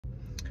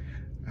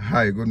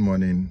Hi, good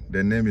morning.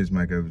 The name is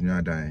Michael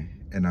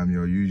and I'm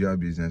your usual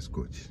business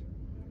coach.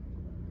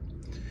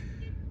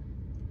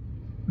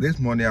 This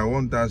morning, I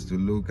want us to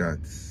look at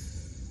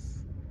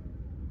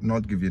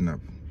not giving up.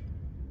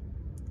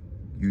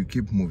 You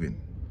keep moving,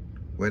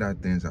 whether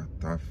things are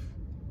tough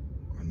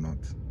or not.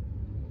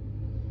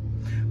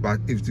 But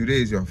if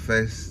today is your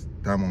first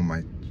time on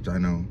my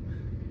channel,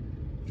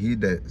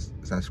 hit the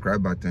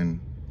subscribe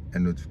button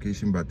and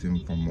notification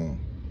button for more.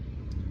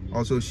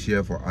 Also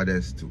share for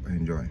others to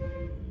enjoy.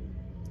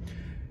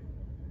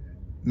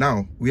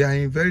 Now, we are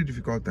in very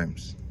difficult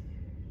times.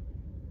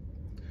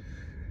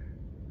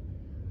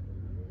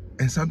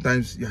 And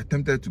sometimes you are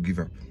tempted to give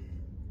up.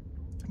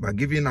 But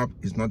giving up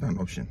is not an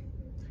option.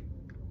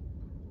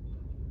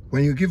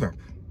 When you give up,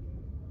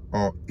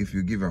 or if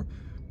you give up,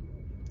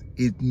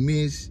 it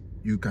means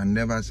you can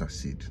never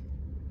succeed.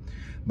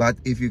 But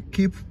if you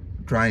keep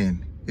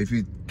trying, if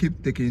you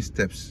keep taking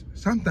steps,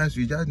 sometimes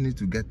you just need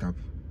to get up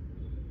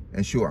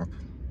and show up.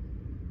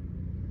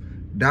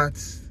 That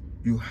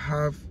you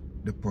have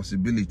the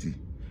possibility,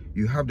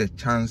 you have the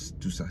chance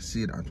to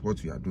succeed at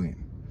what you are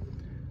doing.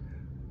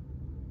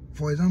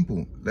 For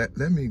example,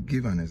 let me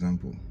give an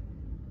example.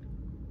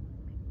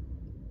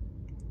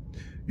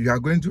 You are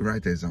going to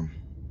write an exam.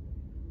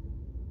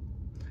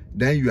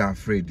 Then you are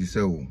afraid. You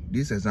say, oh,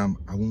 this exam,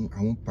 I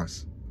won't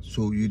pass.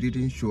 So you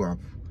didn't show up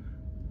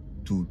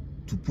to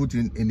put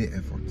in any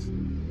effort.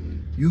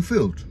 You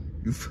failed.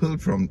 You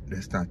failed from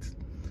the start.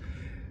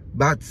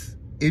 But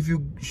if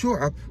you show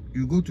up,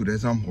 you go to the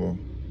exam hall,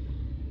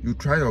 you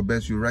try your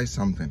best, you write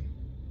something,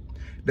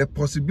 the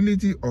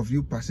possibility of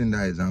you passing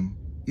that exam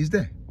is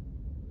there.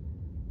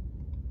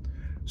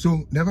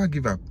 So never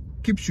give up.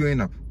 Keep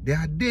showing up. There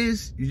are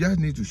days you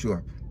just need to show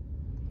up.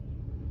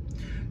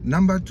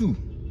 Number two,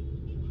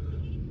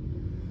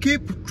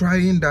 keep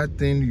trying that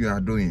thing you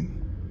are doing.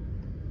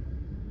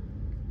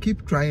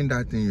 Keep trying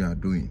that thing you are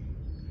doing.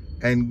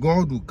 And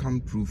God will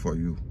come through for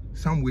you,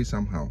 some way,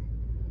 somehow.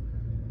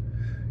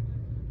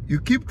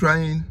 You keep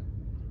trying,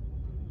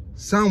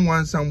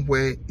 someone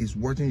somewhere is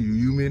watching you,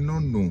 you may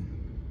not know.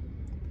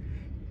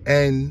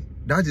 And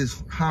that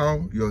is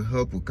how your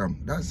help will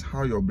come. That's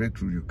how your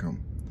breakthrough will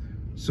come.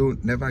 So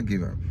never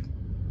give up.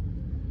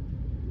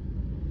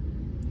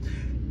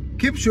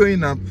 Keep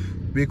showing up,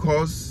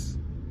 because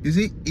you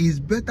see, it's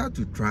better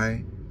to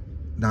try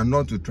than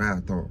not to try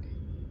at all.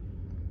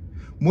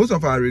 Most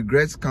of our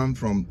regrets come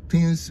from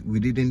things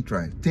we didn't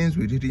try, things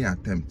we didn't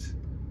attempt.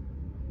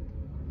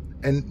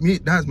 And me,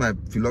 that's my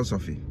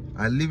philosophy.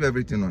 I leave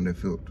everything on the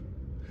field.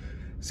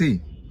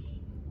 See,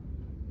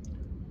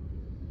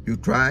 you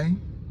try,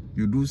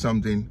 you do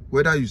something,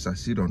 whether you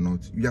succeed or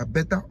not, you are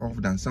better off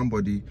than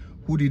somebody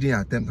who didn't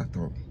attempt at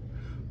all.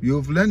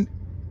 You've learned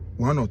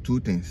one or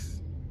two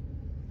things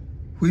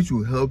which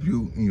will help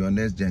you in your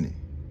next journey.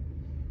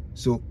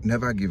 So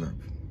never give up.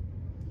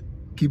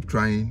 Keep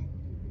trying,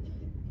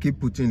 keep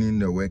putting in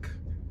the work,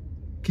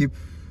 keep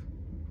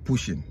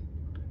pushing,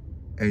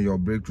 and your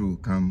breakthrough will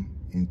come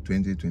in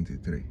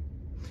 2023.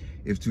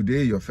 If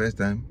today is your first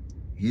time,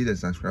 hit the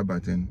subscribe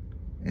button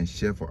and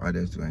share for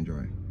others to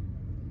enjoy.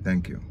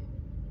 Thank you.